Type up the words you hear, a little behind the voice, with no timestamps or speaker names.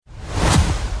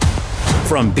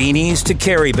From beanies to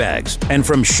carry bags, and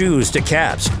from shoes to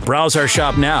caps, browse our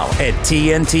shop now at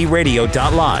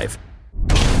tntradio.live.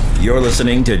 You're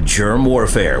listening to Jerm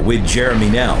Warfare with Jeremy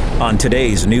Nell on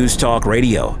today's News Talk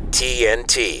Radio,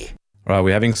 TNT. Right,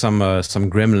 we're having some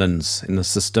gremlins in the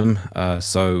system.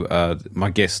 So my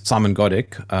guest, Simon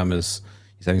Goddek,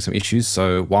 he's having some issues.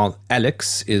 So while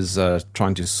Alex is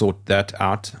trying to sort that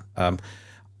out,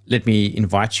 let me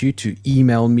invite you to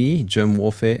email me,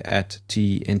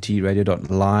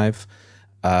 jermwarfare@tntradio.live.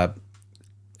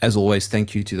 As always,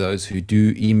 thank you to those who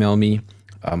do email me.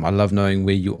 I love knowing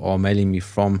where you are mailing me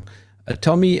from.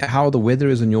 Tell me how the weather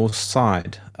is on your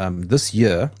side. This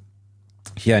year,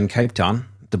 here in Cape Town,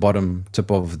 the bottom tip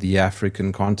of the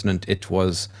African continent, it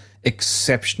was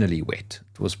exceptionally wet.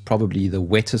 It was probably the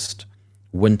wettest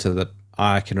winter that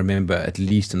I can remember, at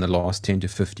least in the last 10 to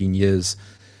 15 years.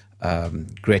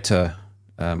 Greta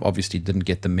obviously didn't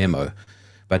get the memo,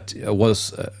 but it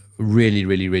was a really,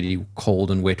 really, really cold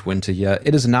and wet winter here.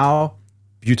 It is now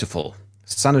beautiful.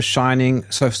 Sun is shining.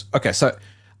 So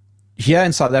here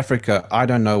in South Africa, I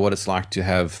don't know what it's like to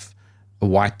have a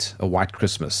white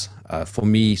Christmas. For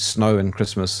me, snow and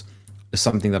Christmas is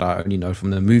something that I only know from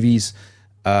the movies.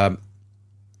 For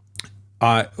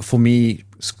me,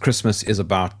 Christmas is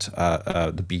about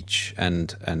the beach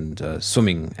and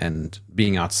swimming and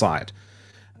being outside.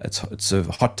 It's a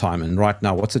hot time, and right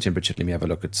now, what's the temperature? Let me have a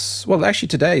look. Actually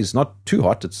today is not too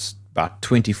hot. It's about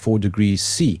 24 degrees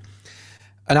C.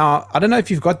 And now, I don't know if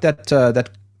you've got that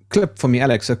clip for me,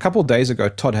 Alex. A couple of days ago,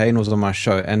 Todd Hayne was on my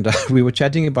show, and we were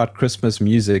chatting about Christmas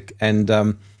music, and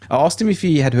I asked him if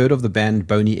he had heard of the band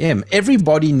Boney M.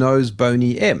 Everybody knows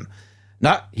Boney M.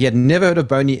 No, he had never heard of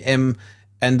Boney M,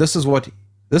 and this is what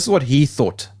he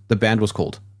thought the band was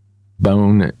called.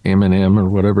 Bone M&M or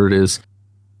whatever it is.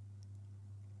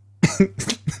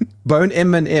 Bone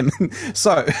M&M.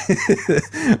 So,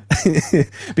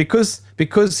 because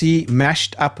he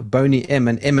mashed up Boney M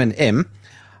and M&M,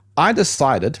 I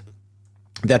decided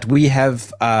that we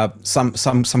have some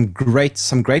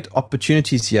great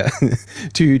opportunities here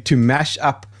to mash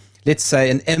up, let's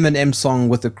say, an M&M song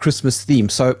with a Christmas theme.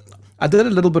 So I did a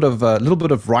little bit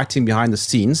of writing behind the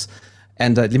scenes,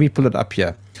 and let me pull it up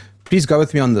here. Please go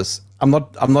with me on this. I'm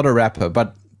not a rapper,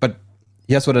 but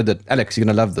here's what I did. Alex, you're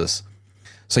gonna love this.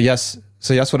 So yes,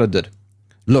 what I did.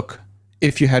 Look,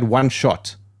 if you had one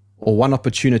shot or one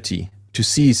opportunity to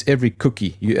seize every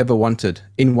cookie you ever wanted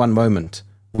in one moment,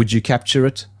 would you capture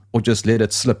it or just let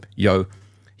it slip, yo?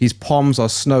 His palms are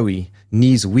snowy,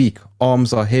 knees weak,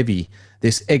 arms are heavy.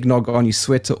 There's eggnog on his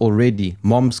sweater already,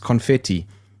 mom's confetti.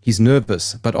 He's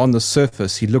nervous, but on the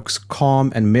surface he looks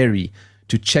calm and merry.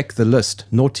 To check the list,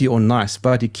 naughty or nice,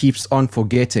 but he keeps on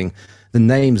forgetting. The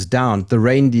names down, the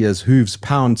reindeer's hooves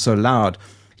pound so loud.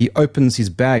 He opens his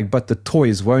bag, but the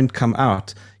toys won't come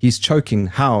out. He's choking,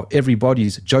 how?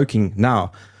 Everybody's joking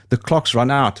now. The clock's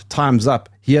run out, time's up,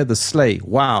 hear the sleigh,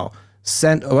 wow.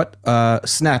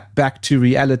 Snap back to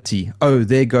reality. Oh,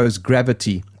 there goes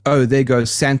gravity. Oh, there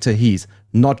goes Santa, he's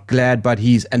not glad, but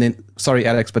he's... And then, sorry,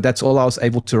 Alex, but that's all I was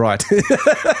able to write.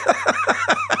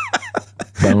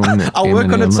 I'll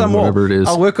work on it some more.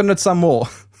 I'll work on it some more.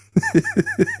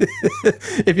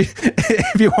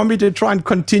 if you want me to try and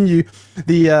continue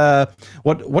the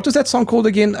what is that song called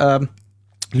again?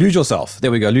 Lose Yourself.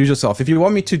 There we go. Lose Yourself. If you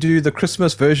want me to do the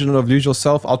Christmas version of Lose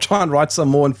Yourself, I'll try and write some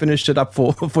more and finish it up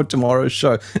for tomorrow's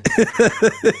show.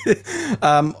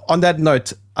 On that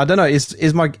note, I don't know. Is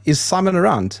Simon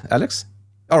around, Alex?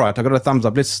 All right, I got a thumbs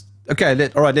up. Let's do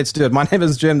it. My name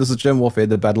is Jerm. This is Jerm Warfare,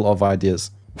 the battle of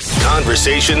ideas.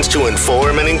 Conversations to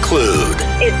inform and include.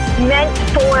 It's meant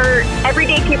for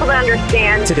everyday people to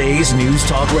understand. Today's News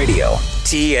Talk Radio,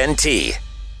 TNT.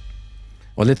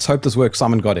 Well, let's hope this works.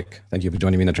 Simon Goddek, thank you for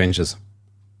joining me in the trenches.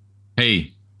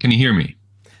 Hey, can you hear me?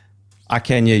 I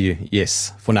can hear you,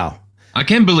 yes, for now. I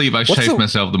can't believe I shaved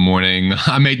myself in the morning.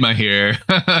 I made my hair,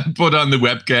 put on the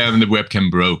webcam, and the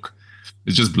webcam broke.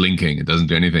 It's just blinking. It doesn't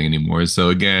do anything anymore. So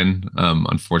again,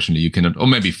 unfortunately, you cannot, or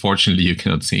maybe fortunately, you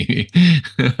cannot see me.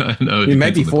 No,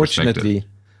 maybe fortunately.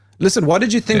 Listen, what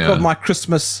did you think of my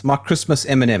Christmas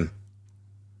M&M?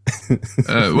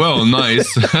 Well,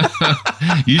 nice.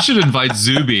 You should invite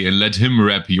Zuby and let him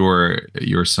rap your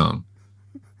song.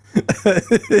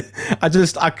 I'm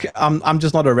just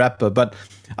not a rapper, but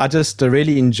I just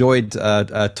really enjoyed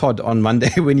Todd on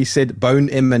Monday when he said Bone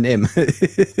M&M.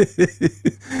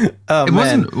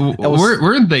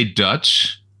 Weren't they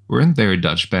Dutch? Weren't they a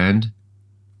Dutch band?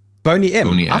 Boney M.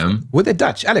 Boney M. Were they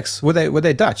Dutch, Alex? Were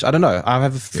they Dutch? I don't know. I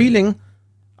have a feeling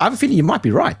you might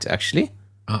be right. Actually,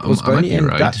 was Boney M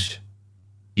right. Dutch?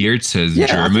 Here it says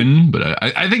German, but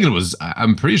I think it was.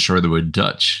 I'm pretty sure they were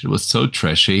Dutch. It was so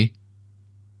trashy.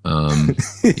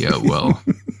 Yeah, well,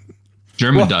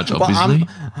 German Dutch, obviously.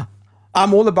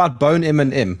 I'm all about bone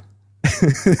M&M.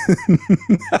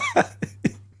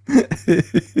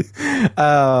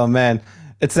 Oh man,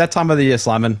 it's that time of the year,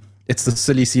 Simon. It's the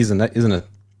silly season, isn't it?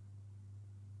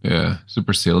 Yeah,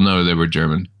 Super Seal. No, they were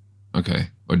German. Okay,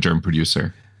 or German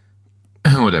producer.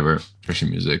 Whatever, Russian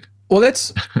music. Well,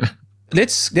 let's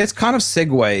kind of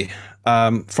segue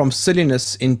from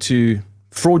silliness into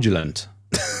fraudulent.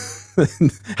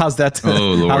 How's that?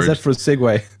 Oh Lord, how's that for a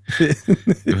segue?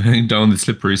 Down the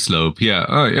slippery slope. Yeah.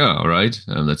 Oh yeah. All right.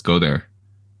 Let's go there.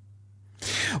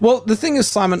 Well, the thing is,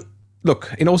 Simon.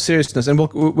 Look, in all seriousness, and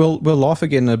we'll laugh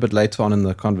again a bit later on in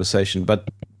the conversation, but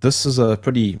this is a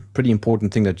pretty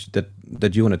important thing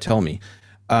that you want to tell me.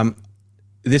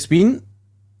 There's been,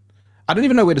 I don't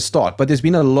even know where to start, but there's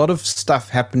been a lot of stuff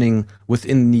happening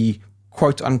within the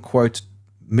quote unquote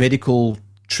medical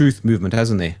truth movement,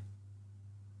 hasn't there?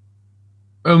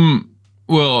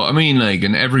 Well, I mean, like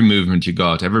in every movement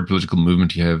every political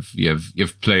movement you have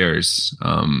players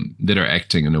that are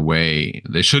acting in a way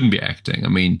they shouldn't be acting. I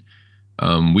mean,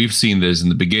 we've seen this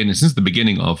since the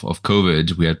beginning of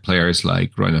COVID. We had players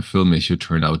like Rainer Füllmich who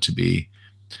turned out to be,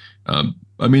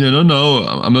 I mean, I don't know,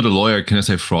 I'm not a lawyer. Can I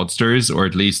say fraudsters? Or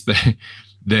at least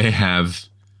they have,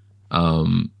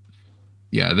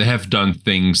 they have done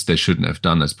things they shouldn't have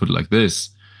done. Let's put it like this.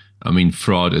 I mean,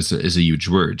 fraud is a huge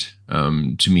word.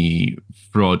 To me,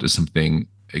 fraud is something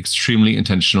extremely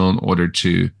intentional in order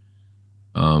to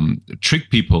trick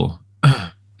people.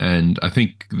 And I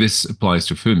think this applies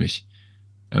to Füllmich.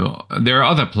 There are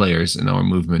other players in our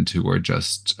movement who are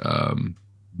just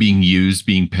being used,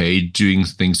 being paid, doing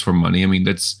things for money. I mean,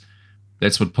 that's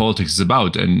what politics is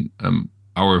about. And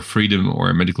our freedom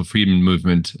or medical freedom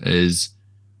movement is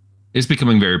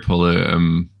becoming very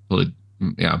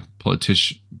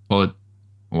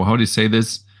how do you say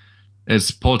this?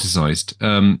 It's politicized.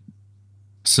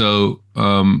 So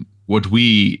what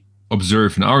we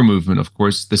observe in our movement, of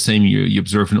course, the same you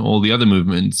observe in all the other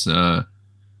movements.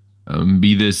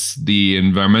 Be this the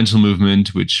environmental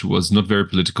movement, which was not very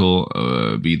political.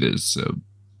 Be this,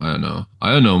 I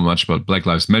don't know much about Black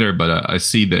Lives Matter, but I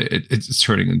see that it's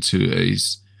turning into a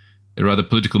rather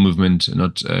political movement,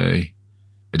 not a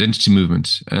identity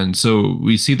movement. And so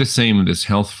we see the same in this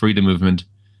health freedom movement,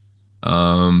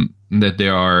 that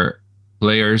there are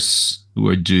players who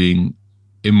are doing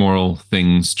immoral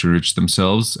things to enrich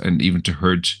themselves and even to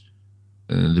hurt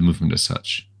the movement as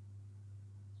such.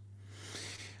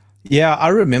 Yeah, I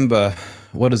remember,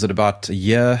 what is it, about a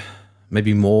year,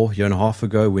 maybe more, year and a half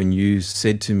ago, when you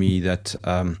said to me that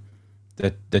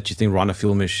that you think Rainer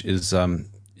Füllmich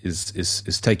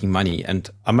is taking money. And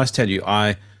I must tell you,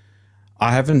 I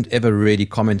haven't ever really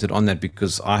commented on that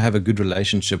because I have a good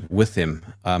relationship with him.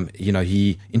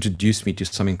 He introduced me to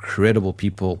some incredible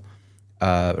people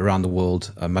around the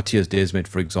world, Matthias Desmet,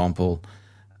 for example,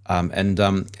 and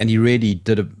he really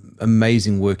did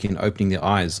amazing work in opening the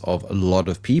eyes of a lot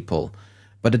of people.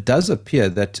 But it does appear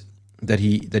that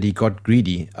he got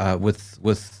greedy with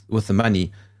the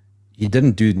money. He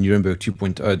didn't do Nuremberg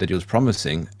 2.0 that he was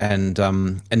promising, and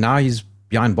now he's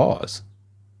behind bars.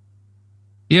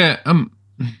 Yeah.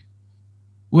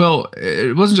 Well,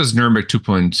 it wasn't just Nuremberg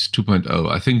 2.0.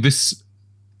 I think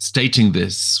stating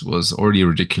this was already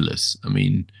ridiculous. I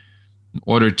mean, in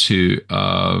order to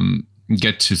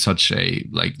get to such a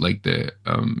like the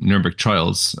Nuremberg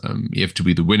trials, you have to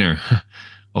be the winner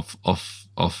of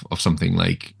something,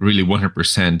 like really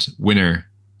 100% winner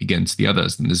against the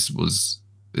others, and this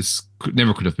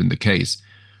never could have been the case.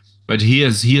 But he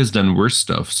has done worse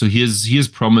stuff. So he has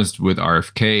promised with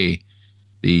RFK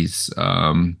these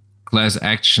class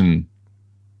actions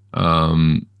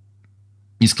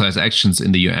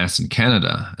in the US and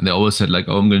Canada, and they always said like,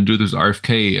 oh, I'm going to do this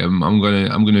RFK, I'm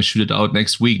going to shoot it out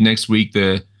next week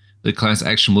the class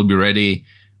action will be ready,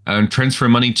 and transfer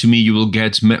money to me, you will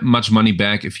get much money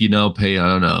back. If you now pay, I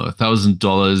don't know,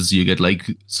 $1,000, you get like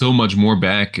so much more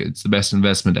back. It's the best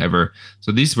investment ever.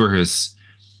 So these were his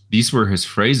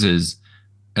phrases.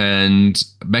 And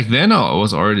back then I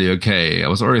was already okay. I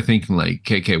was already thinking like,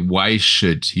 okay, why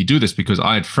should he do this? Because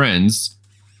I had friends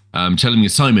telling me,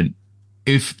 Simon,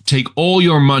 take all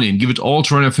your money and give it all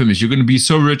to Rainer Füllmich, you're going to be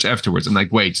so rich afterwards. I'm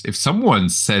like, wait, if someone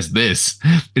says this,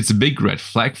 it's a big red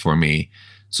flag for me.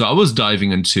 So I was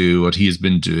diving into what he has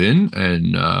been doing,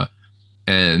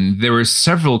 and there were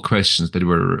several questions that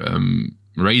were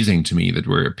raising to me, that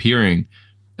were appearing.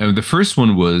 And the first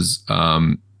one was,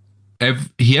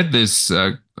 he had this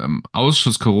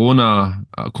Ausschuss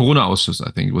Corona-Ausschuss,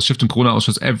 I think. It was Stiftung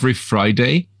Corona-Ausschuss every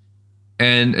Friday.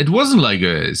 And it wasn't like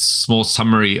a small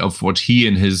summary of what he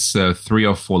and his 3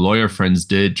 or 4 lawyer friends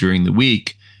did during the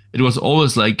week. it was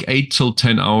always like 8 till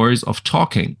 10 hours of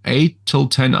talking. 8 till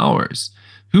 10 hours.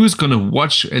 Who's going to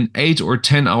watch an 8 or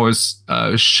 10 hours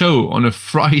show on a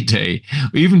Friday?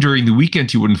 Even during the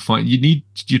weekend, you wouldn't find. You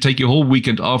take your whole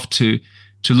weekend off to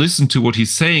listen to what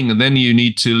he's saying, and then you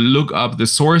need to look up the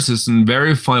sources and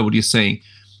verify what he's saying.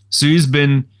 So he's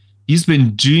been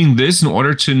doing this in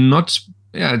order to not,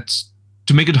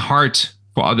 to make it hard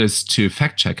for others to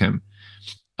fact check him.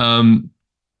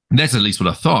 That's at least what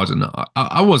I thought, and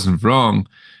I wasn't wrong,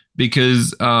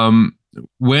 because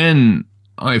when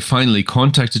I finally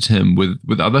contacted him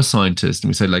with other scientists, and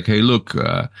we said like, hey, look,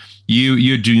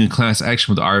 you're doing a class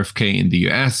action with RFK in the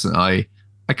US, and I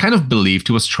kind of believed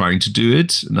he was trying to do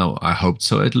it. No, I hoped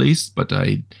so at least, but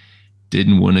I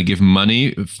didn't want to give him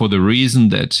money for the reason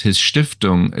that his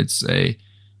Stiftung, it's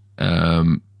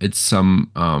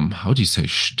some, how do you say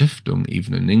Stiftung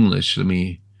even in English?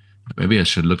 Maybe I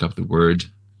should look up the word.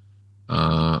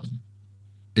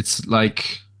 It's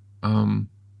like,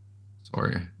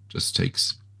 sorry, just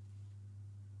takes,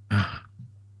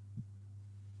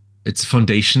 it's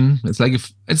foundation. It's like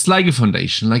a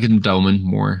foundation, like an endowment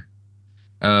more.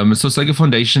 So it's like a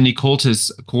foundation. He called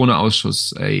his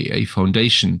Corona-Ausschuss a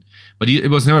foundation, but it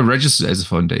was never registered as a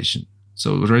foundation.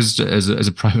 So it was registered as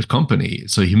a private company.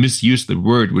 So he misused the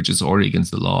word, which is already against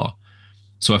the law.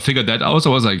 So I figured that out. So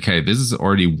I was like, okay, this is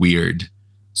already weird.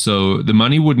 So the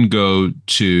money wouldn't go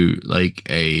to like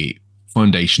a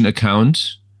foundation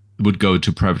account. It would go to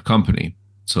a private company.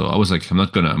 So I was like, I'm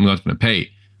not gonna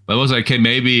pay. But I was like, okay,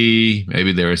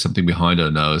 maybe there is something behind. I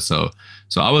don't know. So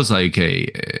I was like, hey.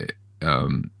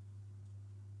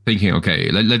 Thinking,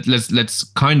 okay, let's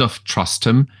kind of trust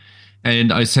him,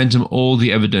 and I sent him all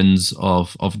the evidence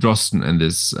of Drosten and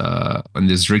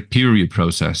this rigged peer review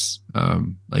process,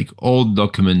 like all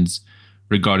documents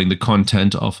regarding the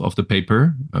content of the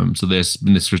paper. So there's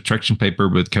been this retraction paper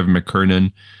with Kevin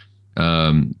McKernan,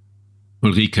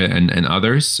 Ulrike, and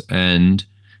others, and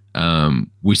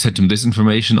we sent him this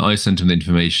information. I sent him the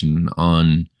information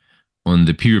on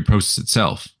the peer review process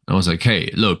itself. I was like, hey,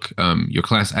 look, your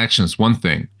class action is one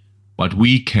thing, but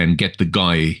we can get the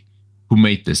guy who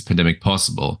made this pandemic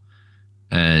possible,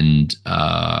 and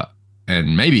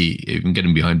maybe even get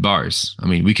him behind bars. I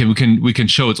mean, we can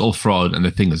show it's all fraud and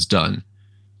the thing is done.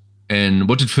 And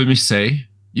what did Fulmich say?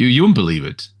 You wouldn't believe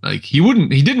it. Like he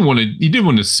didn't want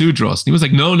to sue Drosten. He was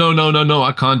like, no,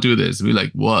 I can't do this. And we're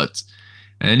like, what?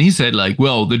 And he said like,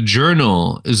 well, the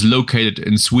journal is located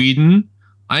in Sweden.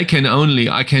 I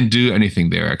can't do anything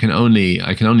there. I can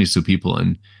only sue people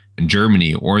in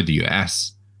Germany or the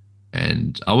US.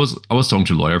 And I was talking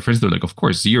to lawyer friends. They're like, of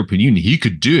course, the European Union, he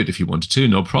could do it if he wanted to,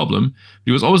 no problem.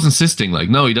 He was always insisting, like,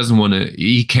 no, he doesn't want to.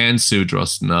 He can't sue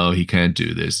Drosten. No, he can't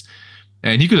do this.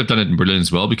 And he could have done it in Berlin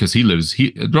as well, because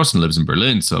Drosten lives in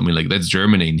Berlin. So I mean, like, that's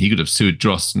Germany, and he could have sued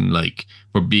Drosten like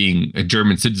for being a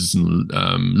German citizen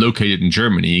located in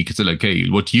Germany. He could say like, hey,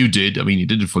 what you did, I mean, you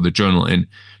did it for the journal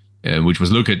which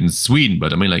was located in Sweden,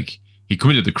 but I mean, like, he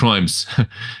committed the crimes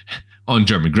on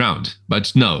German ground.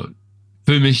 But no,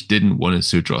 Fulmich didn't want to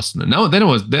sue Drosten. And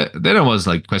then I was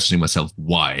like questioning myself,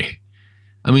 why?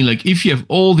 I mean, like, if you have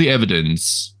all the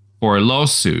evidence for a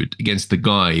lawsuit against the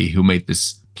guy who made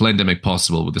this pandemic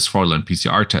possible with this fraudulent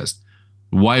PCR test,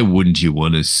 why wouldn't you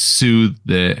want to sue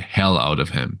the hell out of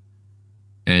him?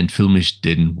 And Fulmich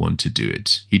didn't want to do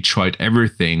it. He tried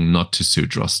everything not to sue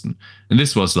Drosten, and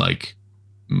this was like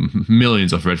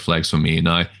millions of red flags for me, and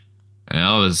I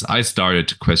started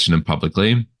to question him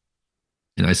publicly,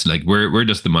 and I said like, where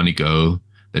does the money go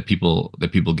that people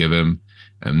give him?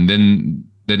 And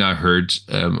then I heard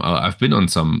I've been on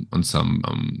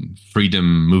some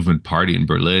freedom movement party in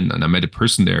Berlin, and I met a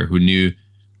person there who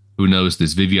knows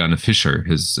this Viviane Fischer,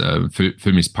 his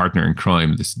Fulmich's partner in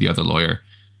crime, the other lawyer,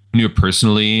 knew her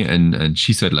personally, and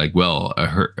she said like, well,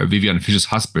 Viviane Fischer's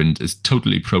husband is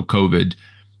totally pro-COVID.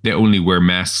 They only wear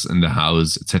masks in the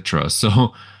house, etc.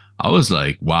 So I was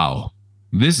like, wow,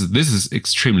 this is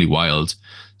extremely wild.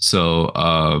 So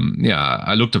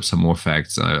I looked up some more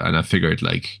facts, and I figured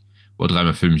like what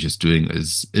Reimer Fulmich is doing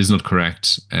is not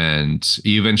correct, and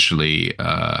he eventually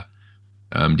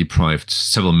deprived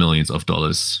several millions of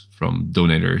dollars from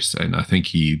donators, and I think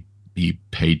he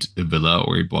paid a villa,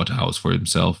 or he bought a house for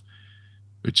himself,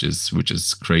 which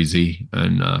is crazy.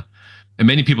 And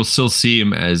many people still see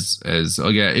him as oh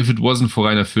yeah, if it wasn't for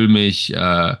Rainer Fulmich,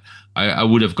 I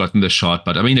would have gotten the shot.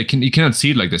 But I mean, you cannot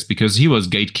see it like this, because he was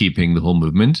gatekeeping the whole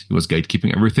movement. He was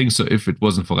gatekeeping everything. So if it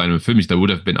wasn't for Rainer Fulmich, there would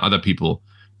have been other people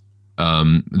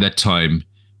that time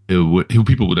who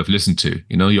people would have listened to.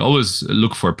 You know, you always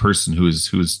look for a person who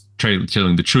is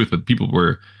telling the truth, but people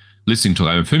were listening to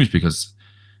Rainer Fulmich because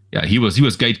yeah, he was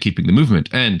gatekeeping the movement.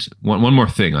 And one more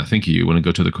thing, I think you want to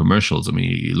go to the commercials. I mean,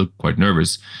 you look quite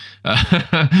nervous.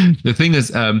 The thing is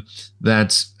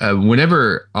that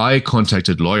whenever I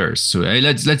contacted lawyers, so hey,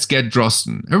 let's get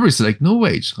Drosten, everybody's like, no,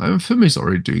 wait, IFM is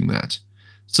already doing that.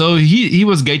 So he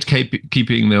was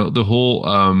gatekeeping the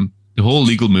whole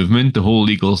legal movement, the whole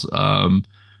legal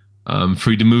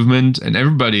freedom movement, and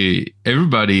everybody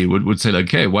would say like,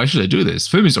 hey, why should I do this?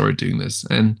 FIM is already doing this,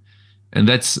 and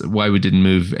that's why we didn't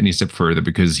move any step further,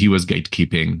 because he was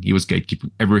gatekeeping. He was gatekeeping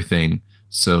everything.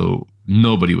 So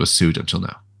nobody was sued until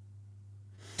now.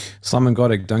 Simon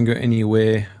Goddek, don't go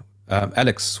anywhere.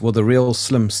 Alex, will the real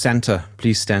Slim Santa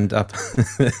please stand up?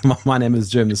 My name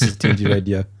is Jerm. This is TNT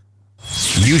Radio.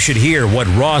 You should hear what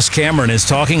Ross Cameron is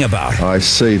talking about. I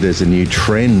see there's a new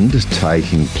trend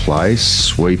taking place,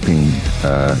 sweeping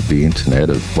the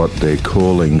internet, of what they're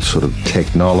calling sort of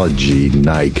technology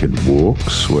naked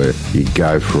walks, where you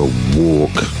go for a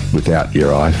walk without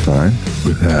your iPhone,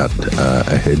 without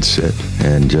a headset,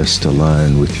 and just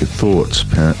alone with your thoughts.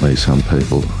 Apparently some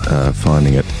people are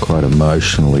finding it quite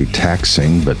emotionally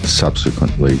taxing, but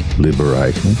subsequently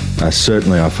liberating.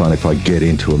 Certainly I find if I get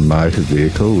into a motor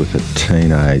vehicle with a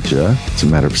teenager, it's a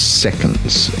matter of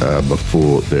seconds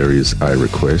before there is a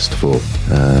request for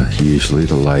usually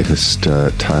the latest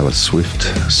Taylor Swift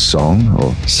song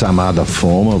or some other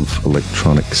form of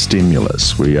electronic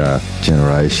stimulus. We are a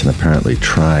generation apparently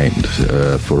trained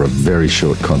for a very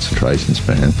short concentration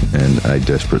span and a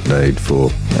desperate need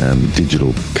for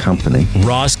digital company.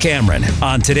 Ross Cameron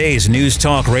on today's News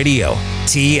Talk Radio,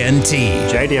 TNT.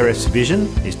 JDRF's vision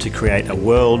is to create a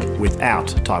world without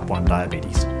type 1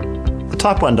 diabetes. The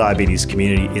type 1 diabetes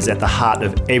community is at the heart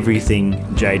of everything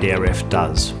JDRF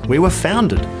does. We were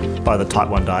founded by the type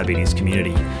 1 diabetes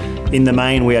community. In the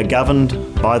main, we are governed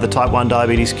by the type 1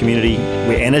 diabetes community,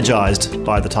 we're energised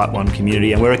by the type 1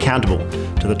 community, and we're accountable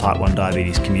to the type 1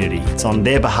 diabetes community. It's on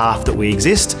their behalf that we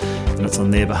exist, and it's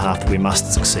on their behalf that we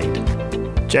must succeed.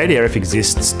 JDRF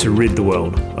exists to rid the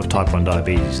world of type 1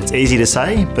 diabetes. It's easy to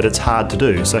say, but it's hard to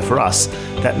do. So for us,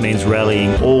 that means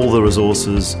rallying all the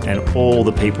resources and all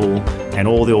the people and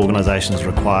all the organisations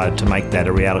required to make that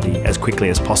a reality as quickly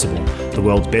as possible. The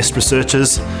world's best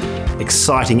researchers,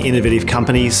 exciting innovative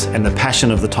companies, and the passion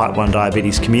of the type 1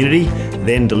 diabetes community,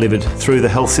 then delivered through the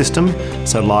health system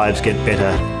so lives get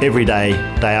better every day,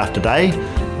 day after day,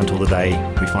 until the day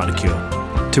we find a cure.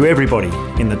 To everybody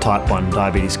in the type 1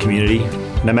 diabetes community,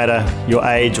 no matter your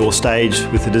age or stage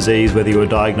with the disease, whether you were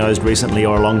diagnosed recently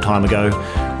or a long time ago,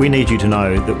 we need you to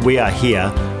know that we are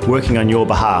here working on your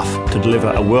behalf to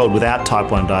deliver a world without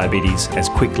type 1 diabetes as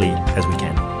quickly as we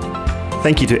can.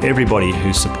 Thank you to everybody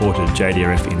who's supported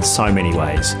JDRF in so many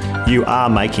ways. You are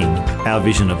making our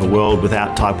vision of a world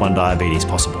without type 1 diabetes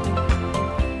possible.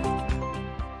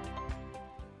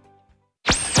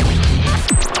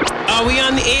 Are we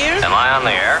on the air? Am I on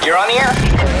the air? You're on the air?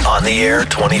 On the air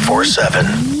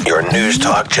 24/7. Your news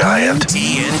talk giant.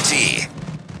 TNT.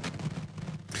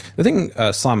 The thing,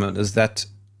 Simon, is that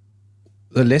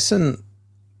the lesson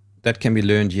that can be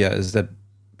learned here is that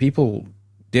people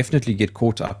definitely get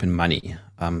caught up in money.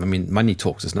 I mean, money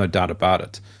talks, there's no doubt about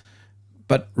it.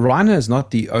 But Reiner is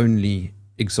not the only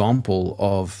example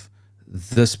of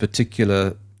this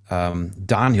particular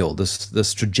downhill,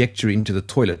 this trajectory into the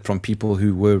toilet from people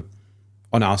who were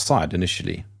on our side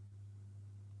initially.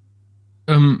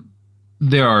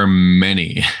 There are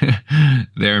many.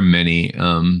 There are many.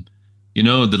 You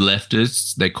know, the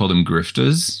leftists, they call them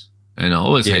grifters. And I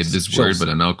always hate this word, but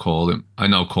I now call them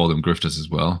grifters as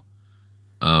well.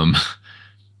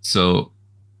 So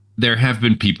there have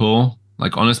been people,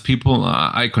 like honest people.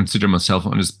 I consider myself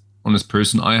an honest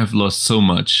person. I have lost so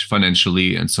much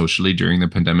financially and socially during the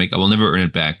pandemic. I will never earn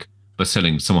it back by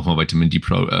selling some of my vitamin D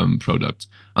products,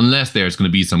 unless there's going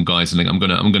to be some guys saying I'm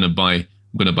gonna buy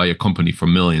a company for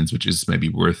millions, which is maybe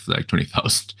worth like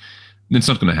 20,000. It's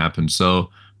not going to happen.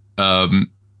 So,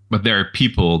 but there are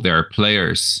people, there are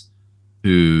players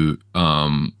who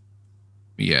are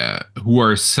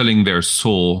selling their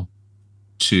soul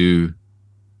to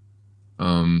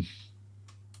the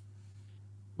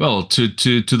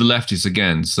lefties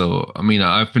again. So I mean,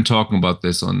 I've been talking about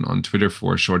this on Twitter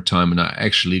for a short time, and I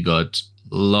actually got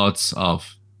lots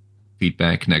of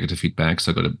feedback, negative feedback.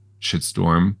 So I got a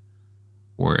shitstorm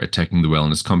for attacking the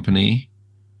wellness company.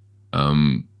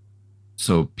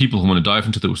 So people who want to dive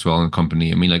into the wellness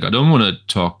company, I mean, like, I don't want to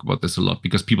talk about this a lot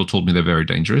because people told me they're very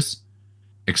dangerous.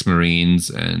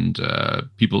 Ex-Marines and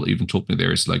people even told me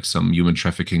there's like some human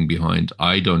trafficking behind.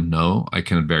 I don't know. I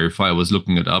cannot verify. I was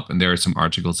looking it up, and there are some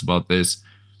articles about this.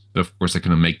 But of course, I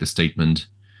cannot make the statement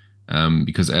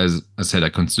because, as I said, I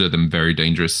consider them very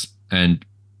dangerous. And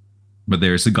But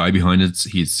there's a guy behind it.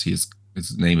 His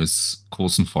name is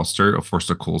Colson Foster or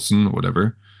Forster Colson or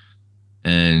whatever.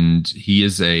 And he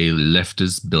is a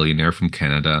leftist billionaire from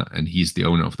Canada, and he's the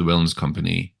owner of the wellness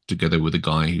company, together with a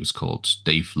guy who's called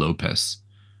Dave Lopez,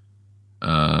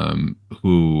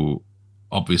 who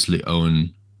obviously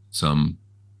own some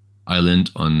island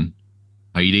on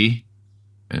Haiti.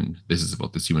 And this is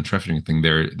about this human trafficking thing.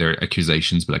 They're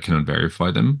accusations, but I cannot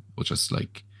verify them. Or just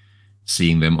like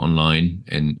seeing them online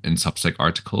in Substack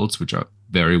articles, which are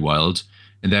very wild.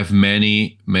 And they have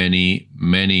many, many,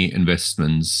 many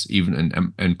investments,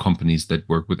 even in companies that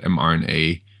work with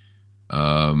mRNA,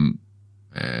 and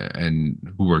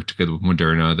who work together with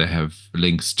Moderna. They have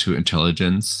links to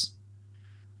intelligence,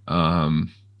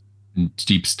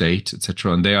 deep state,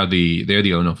 etc. And they're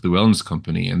the owner of the wellness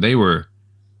company, and they're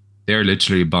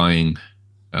literally buying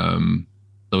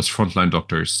those frontline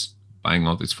doctors, buying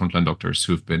all these frontline doctors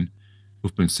who've been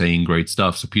saying great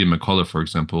stuff. So Peter McCullough, for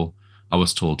example, I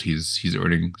was told he's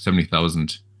earning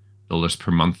 $70,000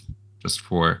 per month just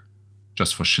for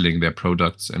shilling their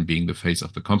products and being the face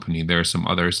of the company. There are some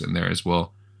others in there as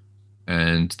well,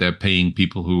 and they're paying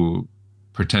people who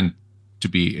pretend to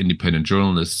be independent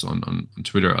journalists on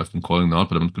Twitter. I've been calling them out,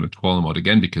 but I'm not going to call them out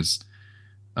again because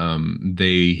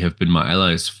they have been my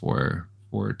allies for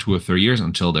 2 or 3 years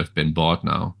until they've been bought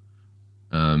now.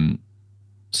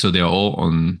 So they're all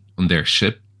on their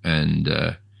ship, and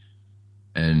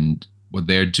what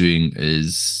they're doing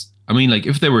is, I mean, like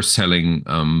if they were selling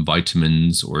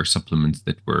vitamins or supplements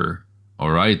that were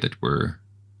all right, that were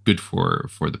good for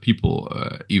the people,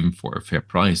 even for a fair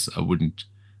price, I wouldn't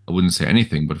say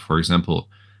anything. But for example,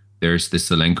 there's this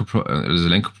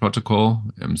Zelenko protocol,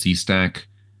 Z-Stack,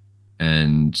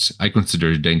 and I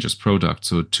consider it a dangerous product.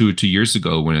 So two years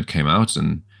ago when it came out,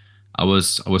 and I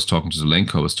was talking to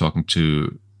Zelenko, I was talking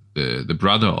to the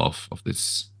brother of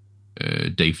this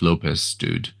Dave Lopez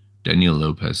dude, Daniel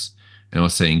Lopez, and I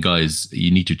was saying, guys, you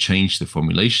need to change the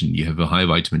formulation. You have a high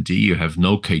vitamin D, you have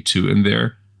no K2 in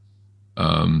there,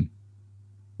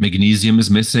 magnesium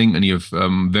is missing, and you have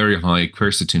very high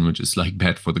quercetin, which is like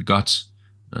bad for the gut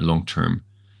long term.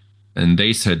 And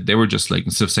they said, they were just like,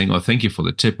 instead of saying, oh, thank you for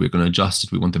the tip, we're going to adjust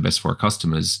it, we want the best for our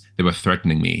customers, they were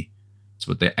threatening me.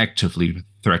 So they're actively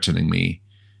threatening me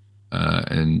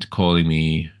and calling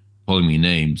me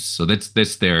names. So that's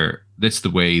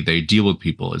the way they deal with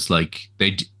people. It's like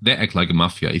they act like a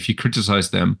mafia. If you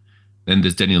criticize them, then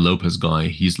this Daniel Lopez guy,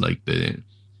 he's like the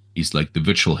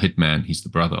virtual hitman. He's the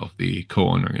brother of the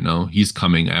co-owner, you know. He's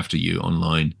coming after you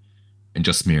online and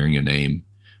just smearing your name.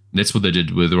 And that's what they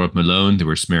did with Rob Malone. They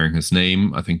were smearing his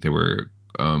name. I think they were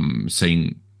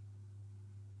saying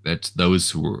that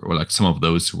those who were, or like some of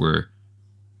those who were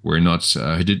not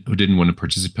who didn't want to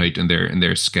participate in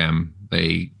their scam,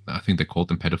 I think they called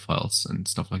them pedophiles and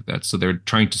stuff like that. So they're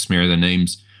trying to smear their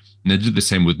names, and they did the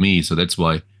same with me. So that's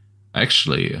why,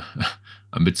 actually,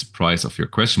 I'm a bit surprised of your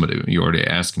question, but you're already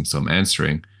asking, so I'm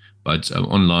answering. But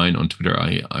online on Twitter,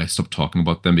 I stopped talking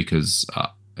about them because,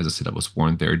 as I said, I was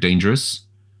warned they're dangerous,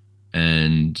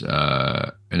 and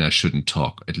I shouldn't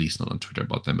talk, at least not on Twitter,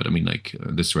 about them. But I mean, like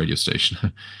this radio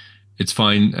station. It's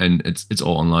fine, and it's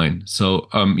all online. So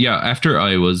yeah, after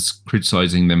I was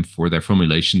criticizing them for their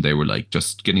formulation, they were like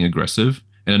just getting aggressive.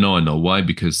 And I know why,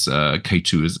 because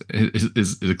K2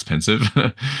 is expensive.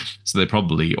 So they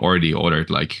probably already ordered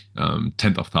like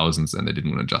tens of thousands, and they didn't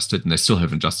want to adjust it, and they still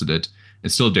haven't adjusted it.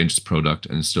 It's still a dangerous product,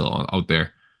 and it's still out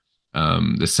there.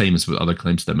 The same as with other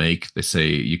claims they make. They say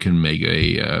you can make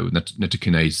a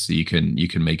netokinase, you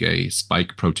can make a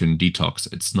spike protein detox.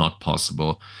 It's not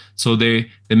possible. So they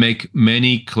make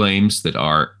many claims that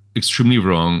are extremely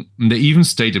wrong. And they even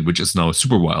stated, which is now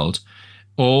super wild,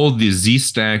 all the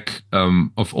Z-Stack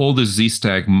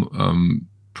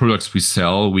products we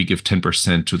sell, we give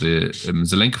 10% to the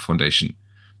Zelenko Foundation.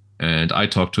 And I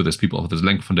talked to these people of the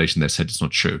Zelenko Foundation. They said it's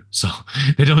not true. So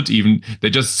they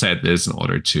just said this in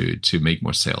order to make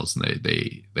more sales, and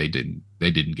they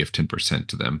didn't give 10%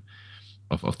 to them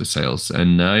of the sales.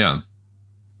 And yeah,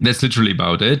 that's literally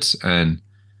about it. And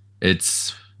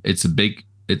it's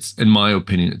in my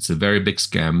opinion, it's a very big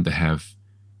scam. They have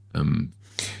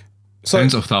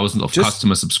tens of thousands of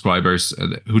customer subscribers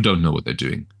who don't know what they're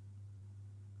doing.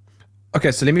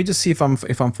 Okay, so let me just see if I'm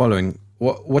following.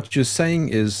 What you're saying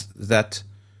is that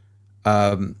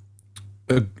a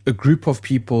group of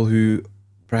people who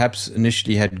perhaps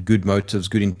initially had good motives,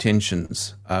 good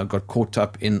intentions, got caught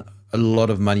up in a lot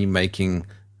of money-making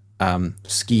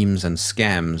schemes and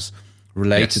scams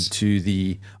related to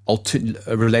the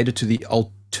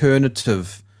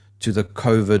alternative to the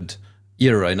COVID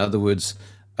era. In other words,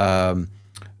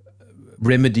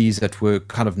 remedies that were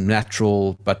kind of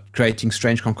natural, but creating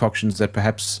strange concoctions that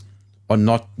perhaps are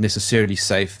not necessarily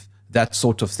safe, that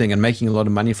sort of thing, and making a lot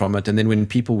of money from it. And then when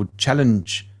people would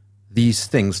challenge these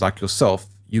things, like yourself,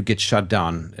 you get shut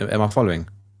down. Am I following?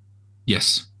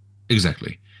 Yes,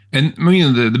 exactly. And I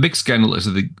mean, the big scandal is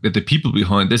that the people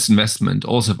behind this investment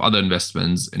also have other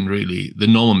investments in really the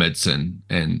normal medicine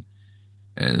and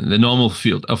the normal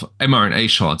field of mRNA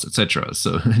shots, etc.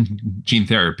 So gene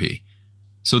therapy.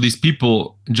 So these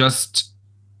people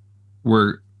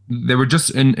were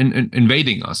just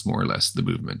invading us, more or less, the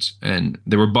movement, and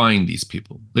they were buying these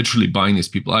people, literally buying these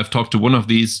people. I've talked to one of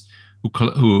these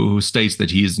who states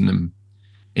that he's an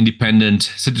independent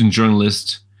citizen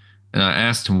journalist. And I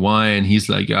asked him why, and he's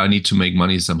like, yeah, I need to make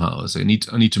money somehow. So I need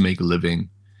to make a living.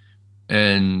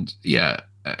 And yeah,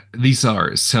 these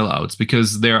are sellouts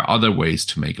because there are other ways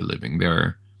to make a living.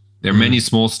 There are many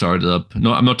small startup.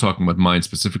 No, I'm not talking about mine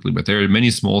specifically, but there are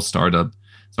many small startup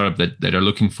that are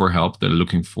looking for help, that are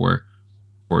looking for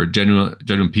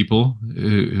genuine people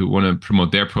who want to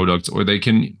promote their products, or they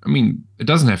can. I mean, it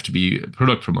doesn't have to be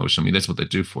product promotion. I mean, that's what they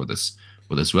do for this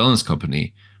wellness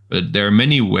company. But there are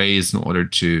many ways in order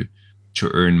to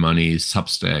earn money,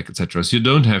 Substack, etc. So you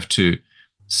don't have to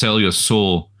sell your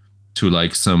soul to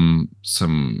like some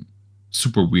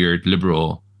super weird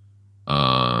liberal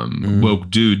woke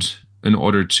dude in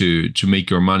order to make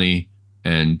your money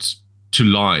and to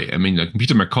lie. I mean, like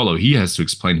Peter McCullough, he has to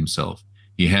explain himself.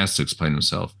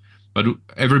 But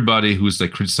everybody who's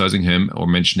like criticizing him or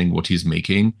mentioning what he's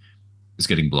making is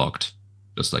getting blocked,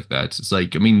 just like that. It's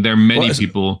like, I mean, there are many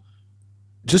people.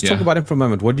 Just talk about him for a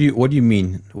moment. What do you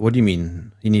mean? What do you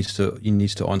mean? He needs to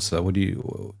answer. Where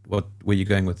are you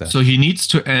going with that? So he needs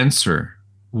to answer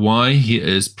why he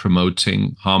is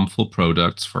promoting harmful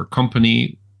products for a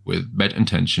company with bad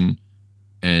intention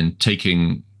and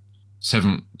taking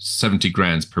 70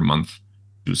 grand per month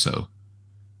to do so.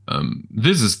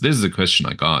 This is a question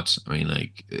I got. I mean,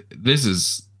 like, this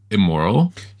is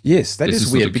immoral. Yes, that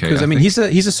is weird because I mean, he's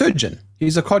a surgeon.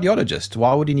 He's a cardiologist.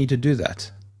 Why would he need to do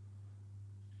that?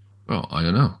 Well, I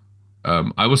don't know.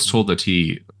 I was told that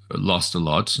he lost a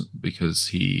lot because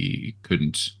he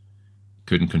couldn't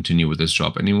continue with his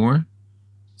job anymore.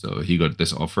 So he got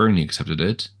this offer and he accepted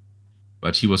it.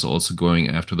 But he was also going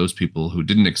after those people who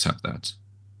didn't accept that.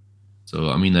 So,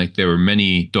 I mean, like, there were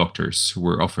many doctors who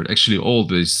were offered. Actually, all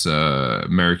these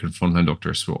American frontline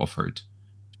doctors were offered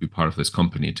to be part of this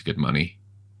company to get money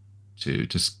to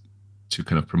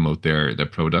kind of promote their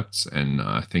products. And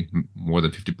I think more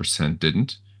than 50%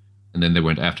 didn't. And then they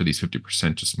went after these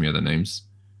 50% to smear their names.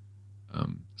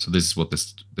 So this is what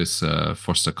this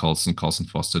Foster Carlson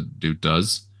Foster dude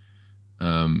does.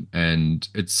 And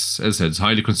it's, as I said, it's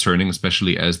highly concerning,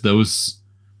 especially as those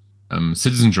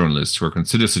citizen journalists who are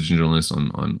considered citizen journalists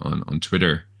on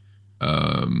Twitter,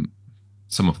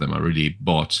 some of them are really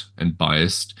bought and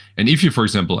biased. And if you, for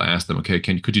example, ask them, okay,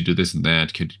 could you do this and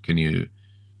that? Can you?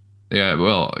 Yeah,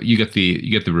 well, you get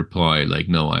the reply like,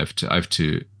 no, I have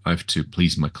to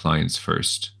please my clients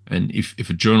first. And if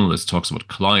a journalist talks about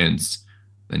clients,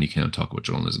 then you cannot talk about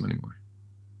journalism anymore.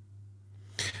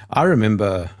 I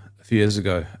remember a few years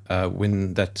ago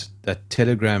when that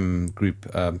Telegram group,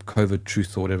 COVID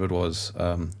Truth or whatever it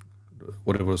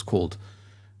was called,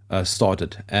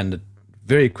 started, and it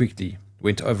very quickly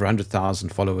went to over 100,000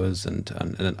 followers, and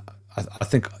I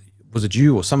think, was it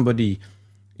you or somebody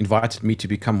invited me to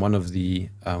become one of the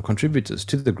contributors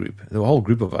to the group, the whole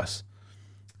group of us.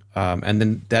 And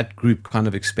then that group kind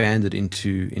of expanded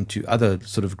into other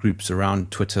sort of groups around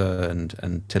Twitter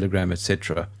and Telegram,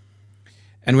 etc.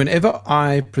 And whenever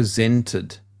I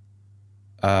presented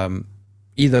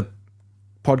either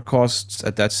podcasts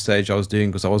at that stage I was doing,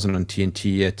 because I wasn't on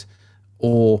TNT yet,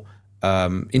 or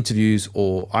interviews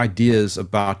or ideas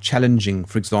about challenging,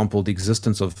 for example, the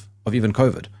existence of even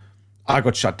COVID, I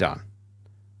got shut down,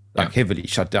 heavily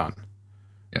shut down.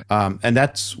 Yeah. And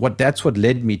that's what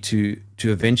led me to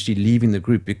eventually leaving the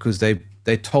group, because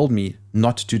they told me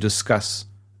not to discuss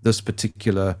this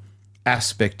particular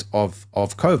aspect of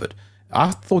COVID.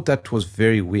 I thought that was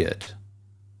very weird.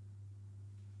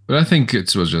 But I think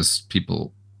it was just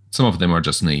people. Some of them are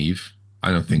just naive.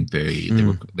 I don't think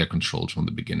they're controlled from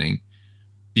the beginning.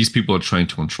 These people are trying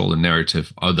to control the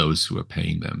narrative are those who are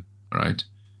paying them. All right.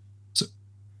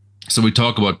 So we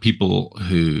talk about people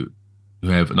who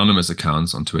have anonymous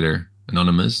accounts on Twitter,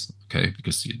 anonymous, okay,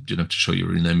 because you don't have to show your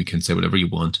real name, you can say whatever you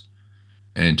want,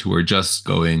 and who are just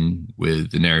going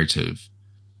with the narrative.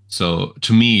 So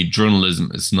to me,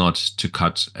 journalism is not to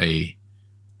cut a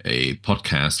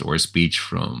podcast or a speech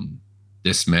from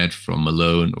Desmet, from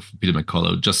Malone, or from Peter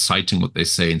McCullough, just citing what they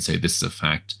say and say this is a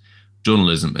fact.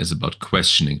 journalism is about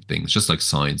questioning things, just like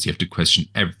science. You have to question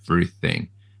everything,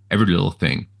 every little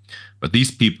thing. But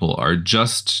these people are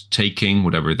just taking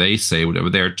whatever they say, whatever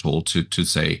they're told to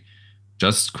say,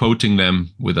 just quoting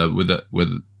them with the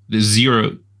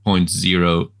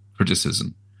 0.0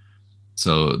 criticism.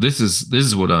 So this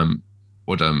is what I'm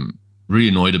really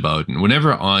annoyed about. And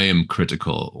whenever I am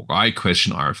critical or I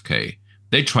question RFK,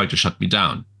 they try to shut me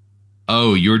down.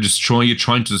 Oh, you're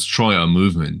trying to destroy our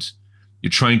movement. You're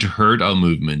trying to hurt our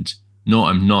movement. No,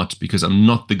 I'm not, because I'm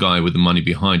not the guy with the money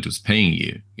behind who's paying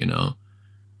you, you know?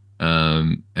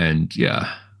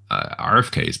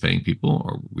 RFK is paying people,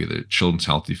 or with the Children's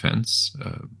Health Defense,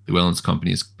 the wellness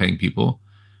company is paying people.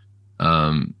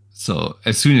 So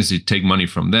as soon as you take money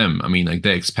from them, I mean, like,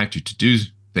 they expect you to do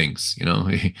things, you know,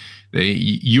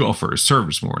 you offer a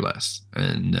service more or less.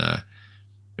 And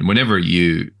whenever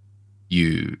you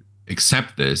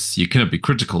accept this, you cannot be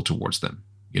critical towards them.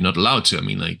 You're not allowed to. I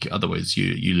mean, like, otherwise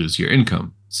you lose your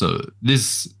income. So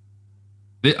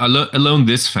alone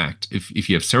this fact, if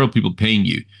you have several people paying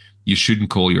you, you shouldn't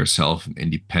call yourself an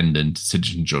independent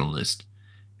citizen journalist.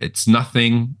 It's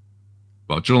nothing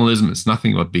about journalism. It's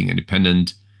nothing about being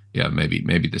independent. Yeah,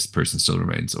 maybe this person still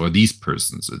remains, or these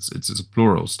persons. It's a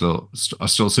plural, are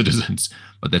still citizens,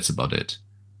 but that's about it.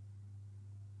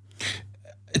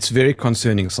 It's very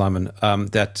concerning, Simon,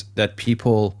 that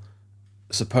people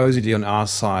supposedly on our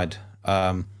side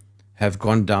have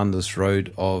gone down this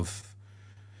road of,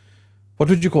 what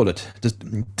would you call it?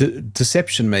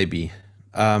 Deception, maybe,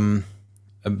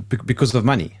 because of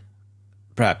money,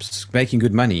 perhaps making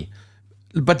good money.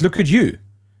 But look at you.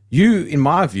 You, in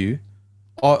my view,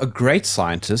 are a great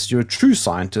scientist. You're a true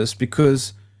scientist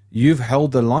because you've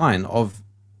held the line of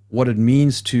what it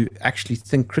means to actually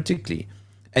think critically.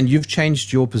 And you've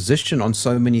changed your position on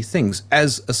so many things,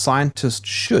 as a scientist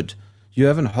should. You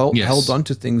haven't held on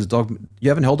to things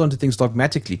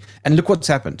dogmatically. And look what's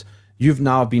happened. You've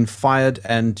now been fired,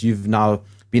 and you've now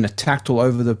been attacked all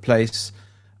over the place.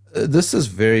 This is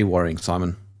very worrying,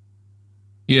 Simon.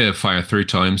 Yeah, fired 3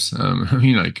 times. I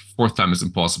mean, like, 4th time is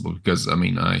impossible, because I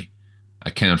mean, I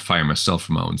cannot fire myself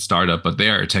from my own startup, but they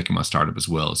are attacking my startup as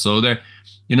well. So they're,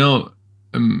 you know,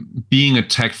 being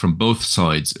attacked from both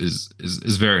sides is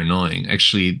very annoying.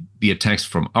 Actually, the attacks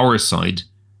from our side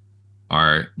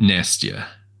are nastier.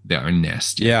 They are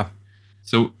nastier. Yeah.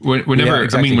 So whenever,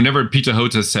 exactly. I mean, whenever Peter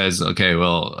Hota says, okay,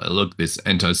 well, look, this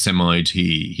anti-Semite,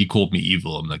 he called me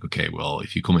evil. I'm like, okay, well,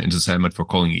 if you call me anti-Semite for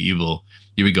calling you evil,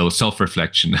 here we go,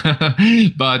 self-reflection.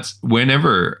 But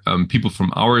whenever people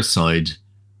from our side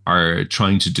are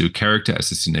trying to do character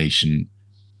assassination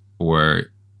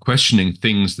or questioning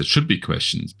things that should be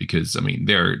questioned, because I mean,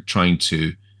 they're trying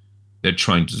to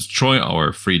destroy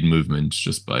our freedom movement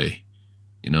just by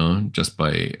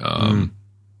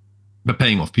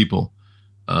paying off people.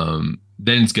 Then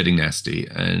it's getting nasty,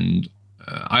 and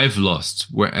I've lost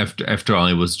where after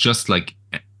I was just like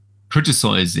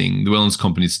criticizing the wellness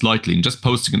company slightly and just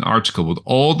posting an article with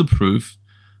all the proof,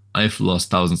 I've lost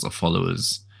thousands of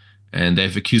followers, and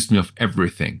they've accused me of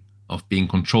everything, of being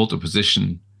controlled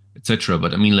opposition, etc.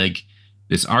 But I mean, like,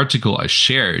 this article I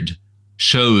shared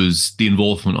shows the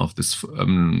involvement of this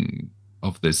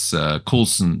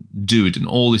Coulson dude in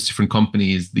all these different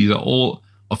companies. These are all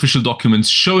official documents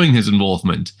showing his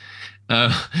involvement.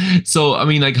 So I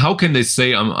mean, like, how can they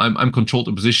say I'm controlled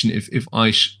opposition if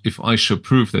I show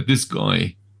proof that this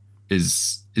guy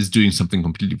is doing something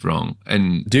completely wrong?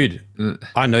 And dude,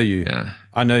 I know you. Yeah.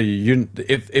 I know you.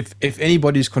 If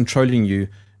anybody's controlling you,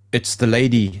 it's the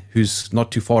lady who's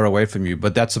not too far away from you.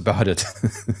 But that's about it.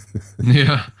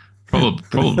 Yeah,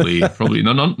 probably.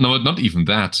 Not even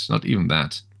that. Not even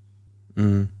that.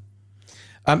 Mm.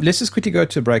 Let's just quickly go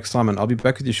to a break, Simon. I'll be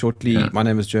back with you shortly. Yeah. My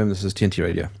name is Jerm. This is TNT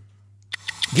Radio.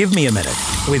 Give me a minute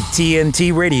with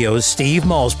TNT Radio's Steve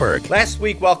Malzberg. Last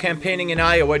week, while campaigning in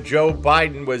Iowa, Joe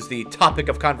Biden was the topic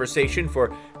of conversation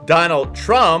for Donald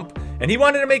Trump, and he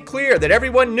wanted to make clear that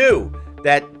everyone knew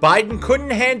that Biden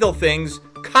couldn't handle things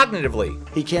cognitively.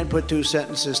 He can't put 2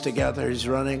 sentences together. He's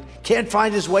running. Can't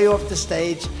find his way off the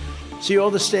stage. See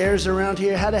all the stairs around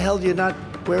here? How the hell do you not...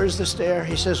 Where is the stair?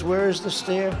 He says, where is the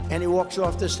stair? And he walks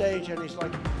off the stage and he's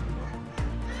like...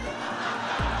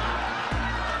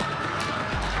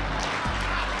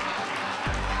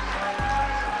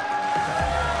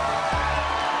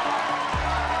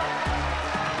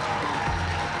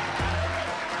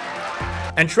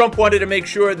 And Trump wanted to make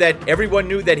sure that everyone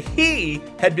knew that he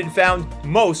had been found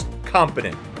most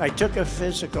competent. I took a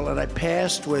physical and I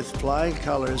passed with flying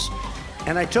colors,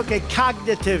 and I took a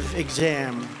cognitive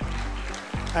exam.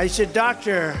 I said,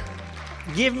 doctor,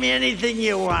 Give me anything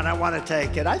you want. I want to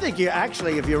take it. I think you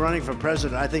actually, if you're running for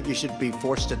president, I think you should be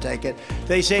forced to take it.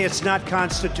 They say it's not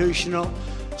constitutional.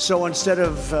 So instead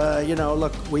of,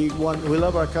 look, we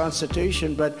love our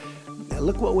Constitution, but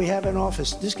look what we have in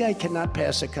office. This guy cannot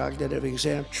pass a cognitive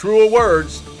exam. Truer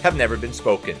words have never been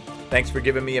spoken. Thanks for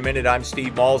giving me a minute. I'm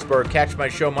Steve Malzberg. Catch my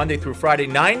show Monday through Friday,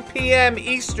 9 p.m.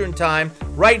 Eastern Time,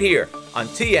 right here on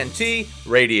TNT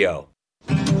Radio.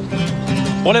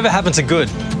 Whatever happened to good?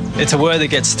 It's a word that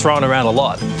gets thrown around a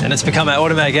lot, and it's become our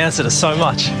automatic answer to so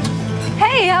much.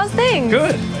 Hey, how's things?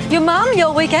 Good. Your mum,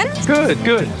 your weekend?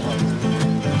 Good.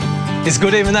 Is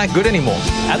good even that good anymore?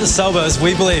 At the Salvos,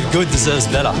 we believe good deserves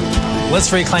better.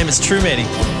 Let's reclaim its true meaning.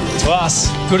 To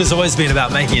us, good has always been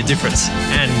about making a difference,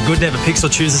 and good never picks or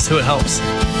chooses who it helps.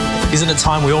 Isn't it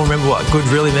time we all remember what good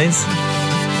really means?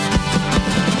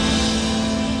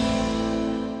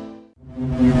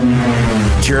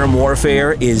 Germ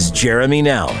Warfare is Jeremy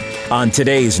Nell on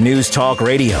today's News Talk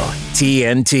Radio,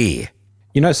 TNT.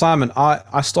 You know, Simon,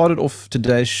 I started off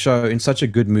today's show in such a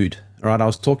good mood. Right, I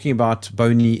was talking about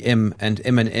Boney M and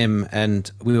M&M,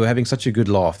 and we were having such a good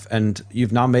laugh. And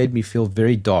you've now made me feel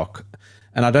very dark,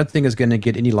 and I don't think it's going to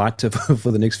get any lighter for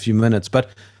the next few minutes.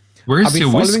 But where's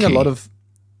your whiskey? A lot of.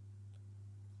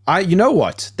 You know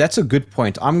what? That's a good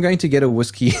point. I'm going to get a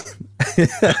whiskey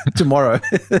tomorrow.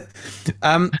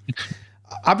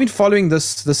 I've been following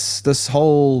this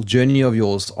whole journey of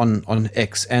yours on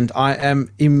X, and I am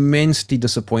immensely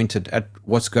disappointed at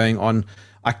what's going on.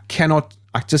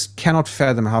 I just cannot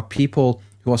fathom how people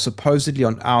who are supposedly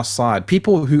on our side,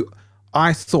 people who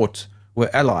I thought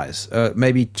were allies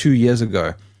maybe 2 years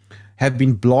ago, have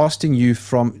been blasting you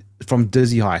from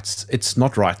dizzy heights. It's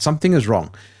not right. Something is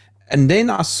wrong. And then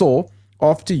I saw,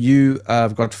 after you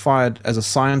got fired as a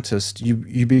scientist,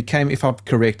 you became, if I'm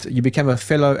correct, you became a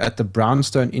fellow at the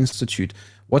Brownstone Institute.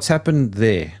 What's happened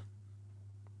there?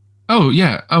 Oh,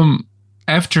 yeah.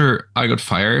 After I got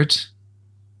fired,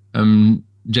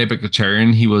 Jay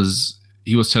Becatarian, he was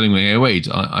telling me, hey, wait,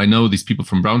 I know these people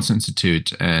from Brownstone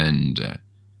Institute, and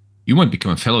you might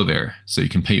become a fellow there so you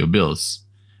can pay your bills.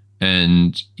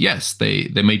 And yes, they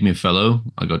made me a fellow.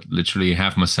 I got literally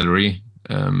half my salary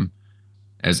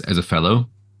as a fellow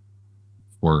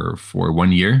for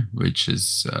 1 year, which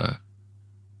is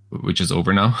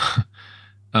over now.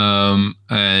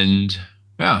 And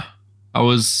yeah. I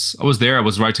was there. I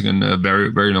was writing a very,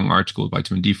 very long article,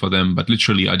 vitamin D for them, but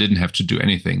literally I didn't have to do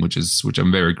anything, which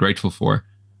I'm very grateful for.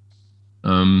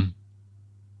 Yeah.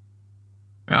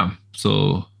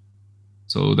 So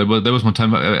there was my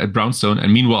time at Brownstone,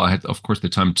 and meanwhile I had, of course, the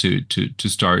time to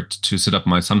start to set up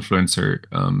my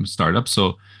Sunfluencer startup.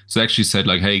 So they actually said,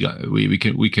 like, hey, we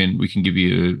can give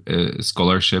you a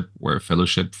scholarship or a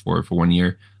fellowship for 1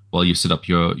 year while you set up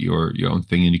your own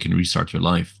thing, and you can restart your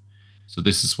life. So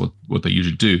this is what they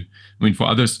usually do. I mean, for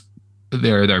others,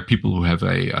 there are people who have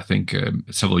I think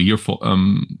several year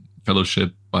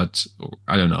fellowship, but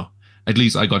I don't know. At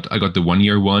least I got the 1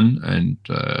 year one, and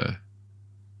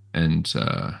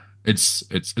it's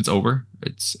over.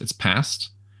 It's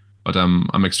passed. But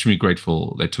I'm extremely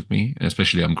grateful they took me, and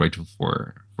especially I'm grateful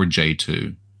for Jay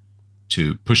to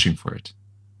pushing for it.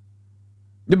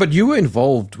 Yeah, but you were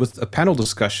involved with a panel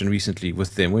discussion recently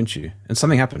with them, weren't you? And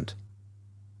something happened.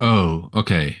 Oh,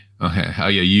 okay. Oh yeah,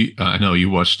 I know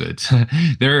you watched it.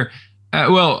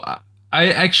 Well,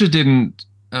 I actually didn't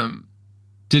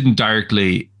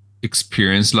directly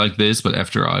experience like this, but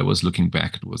after I was looking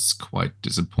back, it was quite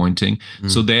disappointing.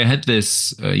 So they had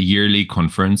this yearly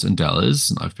conference in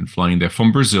Dallas, and I've been flying there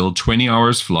from Brazil, 20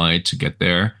 hours flight to get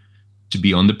there to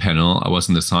be on the panel. I was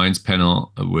in the science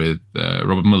panel with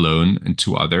Robert Malone and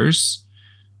two others,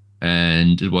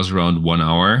 and it was around 1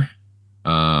 hour.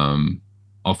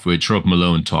 Of which Rob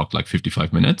Malone talked like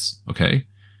 55 minutes, okay?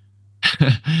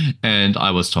 And I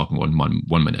was talking one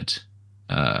minute.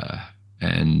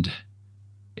 And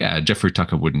yeah, Jeffrey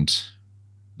Tucker wouldn't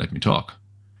let me talk.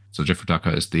 So Jeffrey Tucker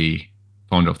is the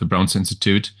founder of the Brownstone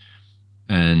Institute.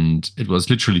 And it was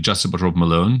literally just about Rob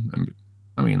Malone.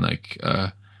 I mean, like,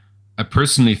 I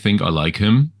personally think I like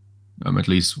him, at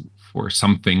least for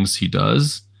some things he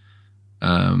does.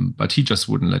 But he just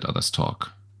wouldn't let others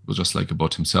talk. It was just like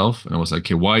about himself, and I was like,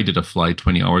 okay, why did I fly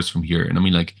 20 hours from here? And I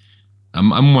mean, like,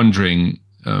 I'm wondering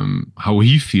how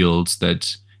he feels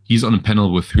that he's on a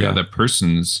panel with three other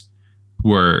persons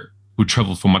who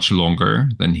travel for much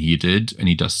longer than he did, and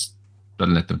he just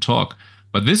doesn't let them talk.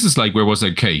 But this is like where it was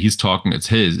like, okay, he's talking, it's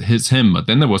him. But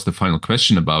then there was the final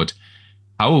question about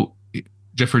how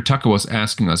Jeffrey Tucker was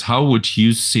asking us, how would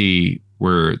you see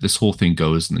where this whole thing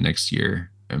goes in the next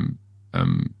year?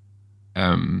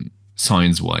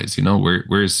 Science-wise, you know,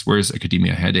 where's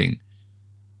academia heading?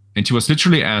 And he was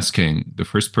literally asking the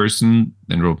first person,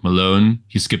 then wrote Malone.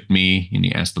 He skipped me, and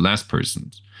he asked the last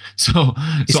person.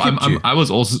 I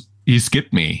was also. He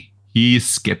skipped me. He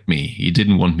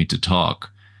didn't want me to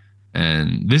talk,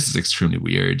 and this is extremely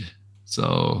weird.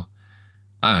 So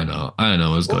I don't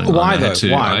know what's going on. Why though?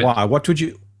 Why? What would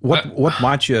you? What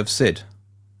might you have said?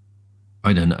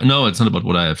 I don't know. No, it's not about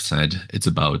what I have said. It's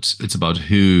about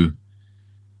who.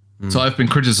 So I've been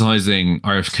criticizing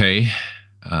RFK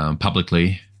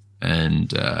publicly, and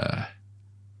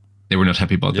they were not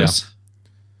happy about this.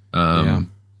 I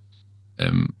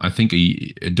think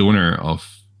a donor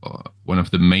of one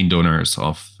of the main donors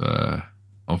of the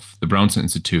Brownson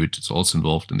Institute is also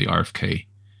involved in the RFK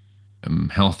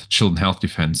children health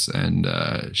defense, and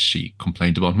she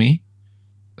complained about me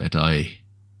that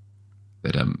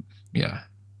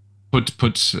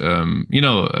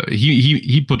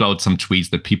he put out some tweets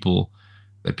that people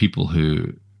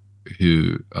who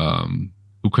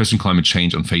question climate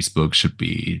change on Facebook should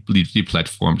be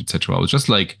deplatformed, etc. I was just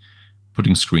like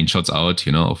putting screenshots out,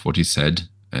 of what he said,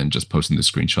 and just posting the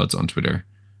screenshots on Twitter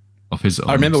of his own.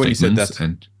 I remember when you said that.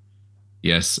 And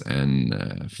yes,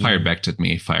 and fired back at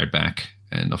me,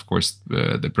 and of course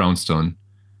the Brownstone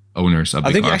owners are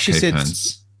big RFK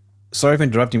fans. Sorry for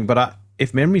interrupting, but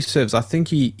if memory serves, I think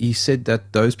he said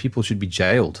that those people should be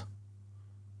jailed.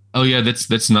 Oh yeah,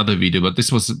 that's another video, but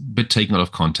this was a bit taken out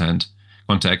of context,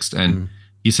 and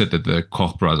he said that the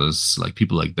Koch brothers, like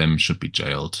people like them, should be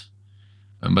jailed.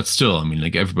 But still, I mean,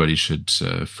 like everybody should.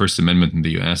 First Amendment in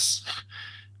the U.S.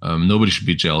 Nobody should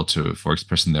be jailed for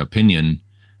expressing their opinion.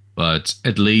 But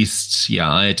at least,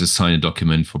 I had to sign a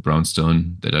document for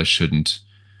Brownstone that I shouldn't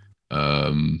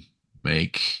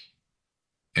make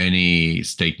any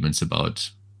statements about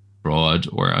fraud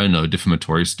or, I don't know,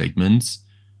 defamatory statements.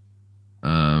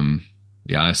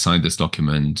 I signed this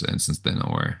document, and since then,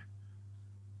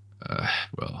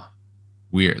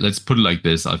 let's put it like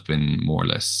this. I've been more or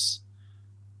less,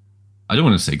 I don't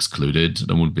want to say excluded. I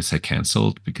don't want to say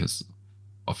canceled, because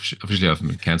officially I've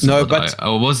been canceled. No, but I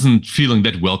wasn't feeling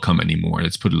that welcome anymore.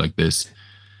 Let's put it like this.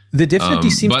 There definitely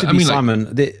seems to be,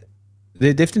 Simon,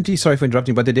 there definitely, sorry for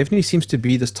interrupting, but there definitely seems to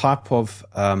be this type of,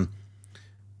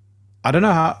 I don't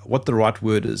know what the right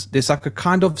word is. There's like a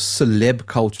kind of celeb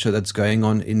culture that's going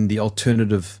on in the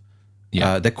alternative.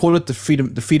 They call it the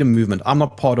freedom movement. I'm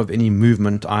not part of any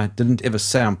movement. I didn't ever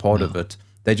say I'm part of it.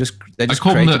 They just I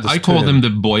call them the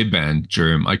boy band,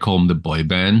 Jerm. I call them the boy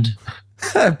band.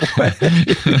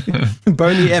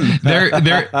 Boney M.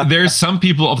 There's some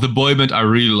people of the boy band I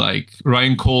really like.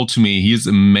 Ryan Cole, to me, he's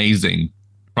amazing.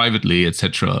 Privately,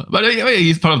 etc. But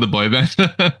he's part of the boy band.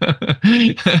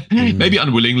 Maybe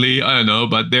unwillingly, I don't know.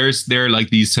 But they're like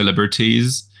these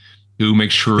celebrities who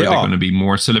make sure they're going to be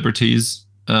more celebrities.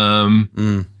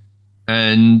 And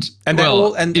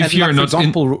if you're not, for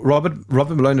example, Robert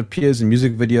Malone appears in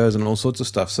music videos and all sorts of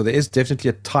stuff. So there is definitely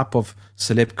a type of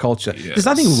celeb culture. Yes. There's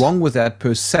nothing wrong with that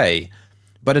per se,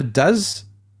 but it does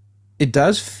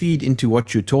feed into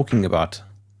what you're talking about.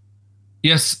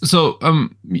 Yes. So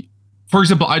for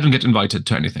example, I don't get invited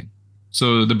to anything.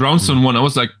 So the Brownstone one, I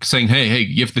was like saying, hey,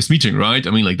 you have this meeting, right?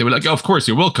 I mean, like they were like, of course,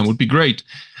 you're welcome, would be great.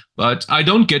 But I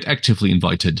don't get actively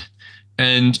invited.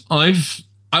 And I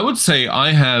would say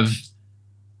I have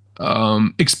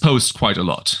exposed quite a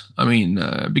lot. I mean,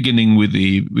 beginning with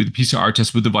the PCR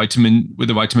test with the vitamin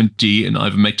D and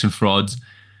ivermectin frauds.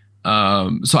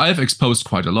 So I have exposed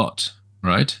quite a lot,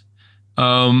 right?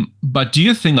 But do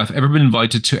you think I've ever been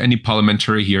invited to any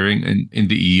parliamentary hearing in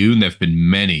the EU? And there have been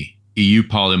many. EU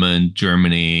Parliament,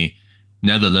 Germany,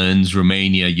 Netherlands,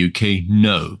 Romania, UK.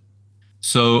 No.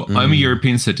 So I'm a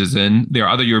European citizen. There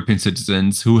are other European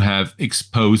citizens who have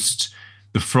exposed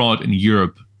the fraud in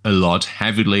Europe a lot,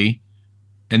 heavily.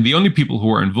 And the only people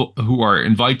who are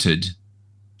invited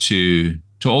to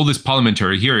all these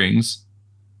parliamentary hearings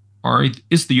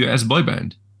is the US boy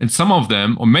band. And some of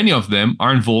them, or many of them,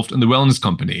 are involved in the wellness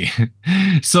company.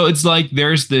 So it's like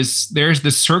there's this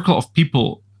circle of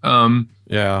people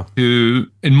who,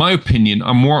 in my opinion,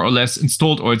 are more or less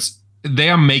installed, or they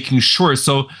are making sure.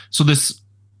 So this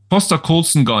Foster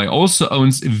Colson guy also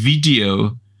owns a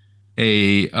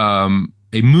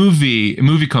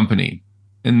movie company.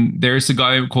 And there's a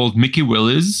guy called Mickey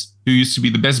Willis, who used to be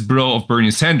the best bro of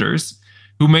Bernie Sanders,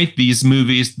 who made these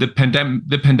movies, the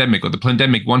Pandemic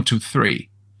 1, 2, 3.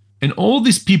 And all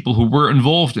these people who were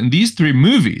involved in these 3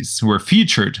 movies, who were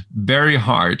featured very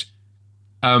hard,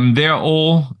 they're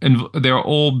all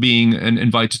being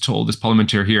invited to all these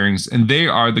parliamentary hearings, and they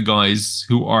are the guys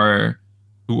who are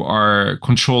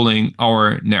controlling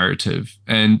our narrative.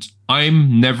 And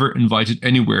I'm never invited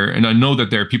anywhere, and I know that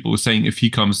there are people who are saying if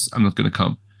he comes, I'm not going to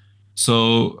come.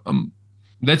 So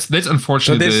That's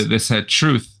unfortunately the sad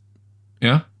truth.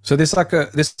 Yeah. So there's like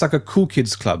a cool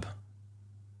kids club.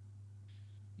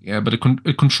 Yeah, but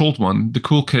a controlled one. The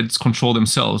cool kids control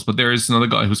themselves, but there is another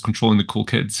guy who's controlling the cool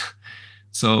kids.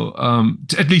 So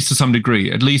at least to some degree,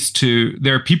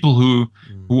 there are people who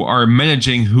are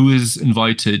managing who is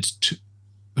invited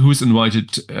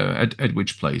at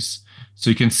which place. So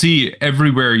you can see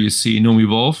everywhere you see Noam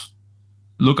Evolve,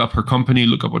 look up her company,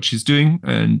 look up what she's doing,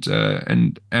 and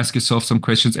ask yourself some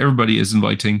questions. Everybody is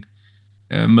inviting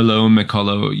Malone,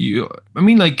 McCullough.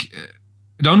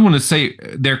 I don't want to say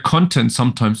their content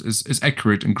sometimes is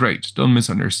accurate and great. Don't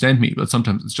misunderstand me, but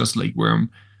sometimes it's just like where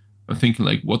I'm thinking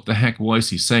like, what the heck? Why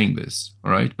is he saying this?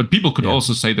 All right. But people could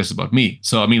also say this about me.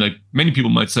 So, many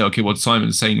people might say, okay, what Simon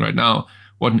is saying right now,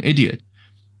 what an idiot.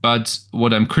 But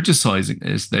what I'm criticizing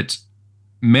is that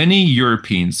many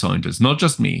European scientists, not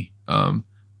just me,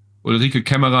 Ulrike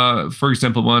Kämmerer, for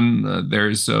example,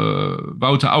 there's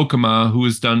Wouter Aukema, who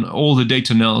has done all the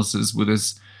data analysis with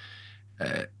this.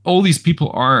 All these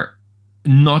people are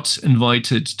not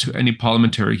invited to any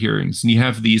parliamentary hearings. And you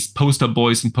have these poster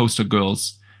boys and poster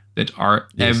girls that are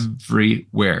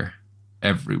everywhere.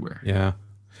 Yeah.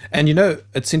 And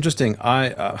it's interesting.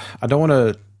 I don't want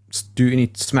to do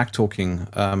any smack talking,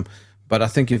 but I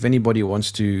think if anybody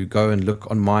wants to go and look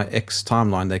on my X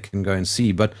timeline, they can go and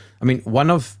see. But one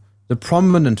of the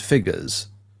prominent figures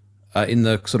in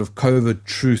the sort of COVID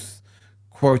truth,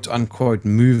 quote unquote,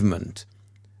 movement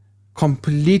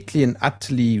completely and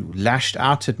utterly lashed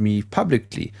out at me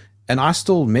publicly. And I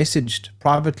still messaged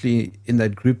privately in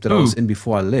that group that I was in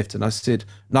before I left. And I said,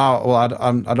 no, well, I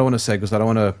don't want to say, because I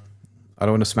don't want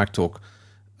to smack talk.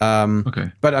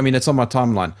 Okay. But it's on my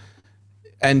timeline.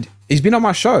 And he's been on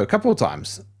my show a couple of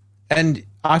times. And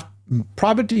I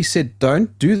privately said,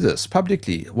 don't do this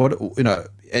publicly.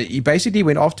 He basically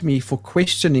went after me for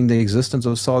questioning the existence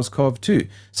of SARS-CoV-2,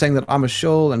 saying that I'm a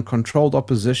shill and controlled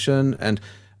opposition, and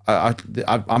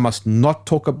I must not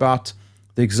talk about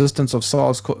the existence of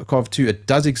SARS-CoV-2. It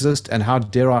does exist, and how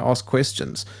dare I ask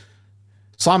questions?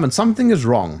 Simon, something is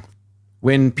wrong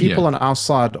when people on our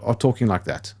side are talking like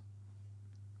that.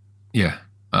 Yeah,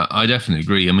 I definitely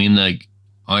agree.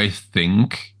 I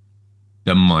think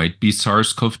there might be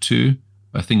SARS-CoV-2.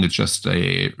 I think it's just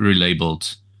a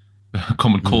relabeled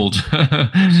common cold.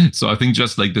 So I think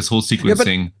just like this whole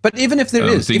sequencing. Yeah, but even if there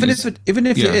is, even if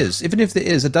there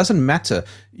is, it doesn't matter.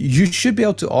 You should be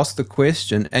able to ask the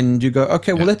question, and you go,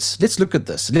 okay, well, let's look at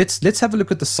this. Let's have a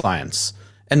look at the science,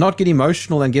 and not get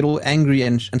emotional and get all angry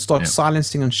and start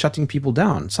silencing and shutting people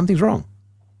down. Something's wrong.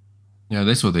 Yeah,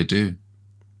 that's what they do.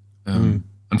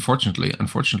 Unfortunately,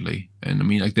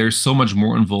 and there's so much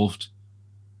more involved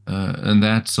in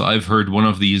that. So I've heard one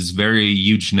of these very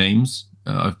huge names.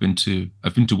 I've been to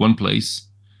one place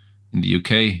in the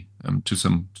UK to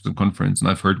some conference, and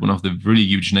I've heard one of the really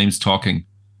huge names talking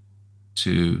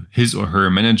to his or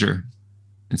her manager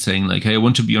and saying like, "Hey, I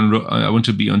want to be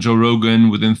on Joe Rogan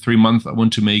within 3 months. I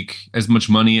want to make as much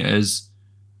money as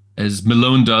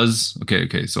Malone does."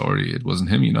 Okay, sorry, it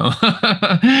wasn't him,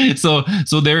 So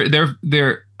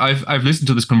they're I've listened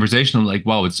to this conversation. I'm like,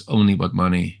 wow, it's only about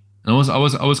money. And I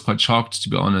was quite shocked, to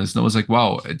be honest. And I was like,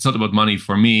 wow, it's not about money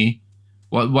for me.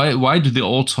 Why do they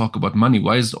all talk about money?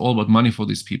 Why is it all about money for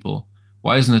these people?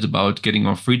 Why isn't it about getting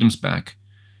our freedoms back?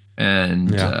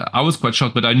 And I was quite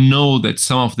shocked, but I know that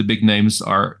some of the big names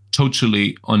are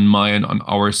totally on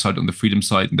our side, on the freedom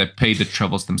side, and they pay the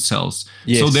travels themselves.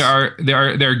 Yes. So there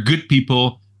are good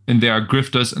people, and there are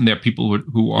grifters, and there are people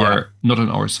who are not on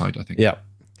our side, I think.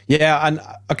 Yeah, and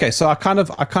okay, so I kind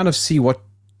of see what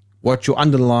your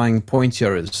underlying point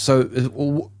here is. So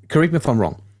correct me if I'm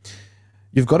wrong.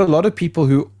 You've got a lot of people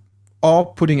who are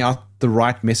putting out the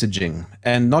right messaging,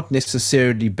 and not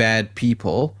necessarily bad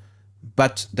people,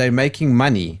 but they're making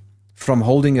money from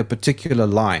holding a particular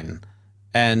line,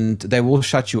 and they will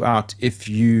shut you out if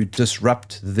you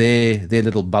disrupt their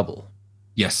little bubble.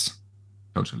 Yes,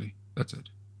 totally. That's it.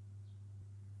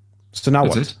 So now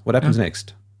what happens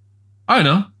next? I don't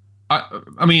know.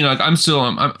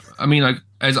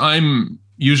 As I'm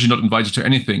usually not invited to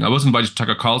anything. I was invited to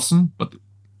Tucker Carlson, but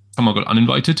somehow got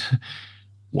uninvited.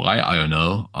 Why? I don't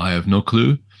know. I have no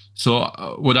clue. So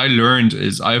what I learned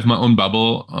is I have my own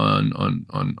bubble on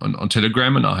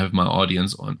Telegram, and I have my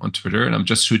audience on Twitter, and I'm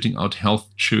just shooting out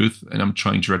health truth, and I'm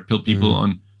trying to red pill people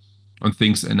on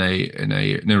things in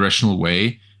a rational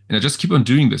way. And I just keep on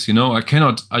doing this. I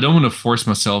don't want to force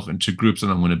myself into groups that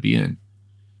I want to be in.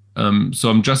 So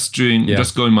I'm just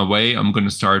going my way. I'm going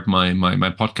to start my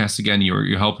podcast again.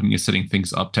 You're helping me setting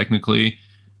things up technically.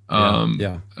 I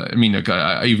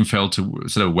even failed to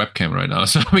set up a webcam right now.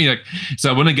 So so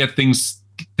I want to get things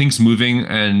things moving,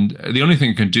 and the only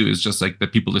thing I can do is just like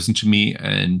that people listen to me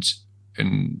and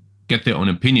get their own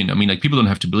opinion. I mean, like, people don't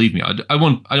have to believe me. I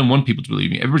don't want people to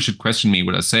believe me. Everybody should question me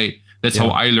what I say. That's how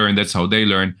I learn. That's how they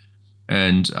learn.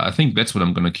 And I think that's what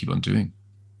I'm going to keep on doing.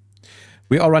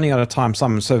 We are running out of time,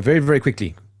 Simon. So very, very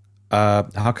quickly,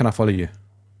 how can I follow you?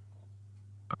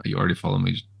 You already follow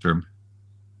me, Jerm.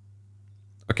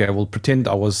 Okay, I will pretend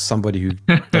I was somebody who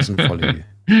doesn't follow you.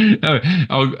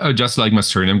 I'll just like my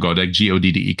surname, Goddek,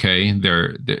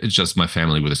 Goddek. It's just my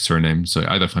family with a surname. So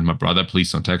either find my brother,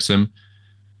 please don't text him.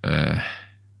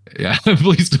 Yeah,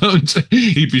 please don't.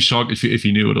 He'd be shocked if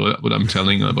he knew what I'm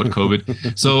telling about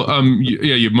COVID. So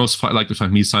you most likely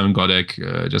find me, Simon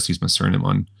Goddek. Just use my surname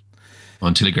on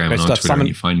Telegram and on Twitter, Simon, and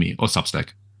you find me, or Substack.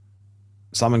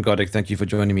 Simon Goddek, thank you for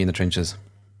joining me in the trenches.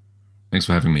 Thanks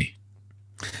for having me.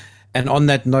 And on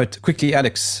that note, quickly,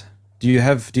 Alex, do you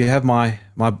have my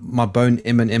Bone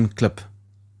M&M clip?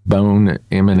 Bone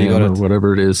M&M or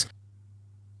whatever it is.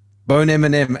 Bone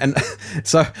M&M. And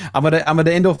so I'm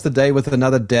gonna end off the day with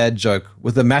another dad joke,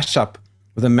 with a mashup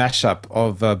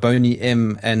of Boney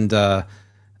M and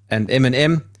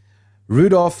M&M.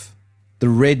 Rudolph the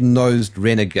Red-Nosed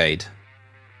Renegade.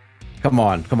 Come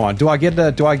on. Do I get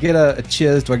a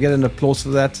cheers? Do I get an applause for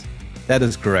that? That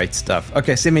is great stuff.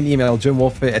 Okay, send me an email,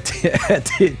 jermwarfare at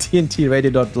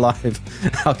tntradio.live.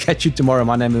 I'll catch you tomorrow.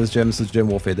 My name is Jerm. This is Jerm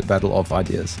Warfare, the Battle of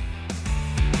Ideas.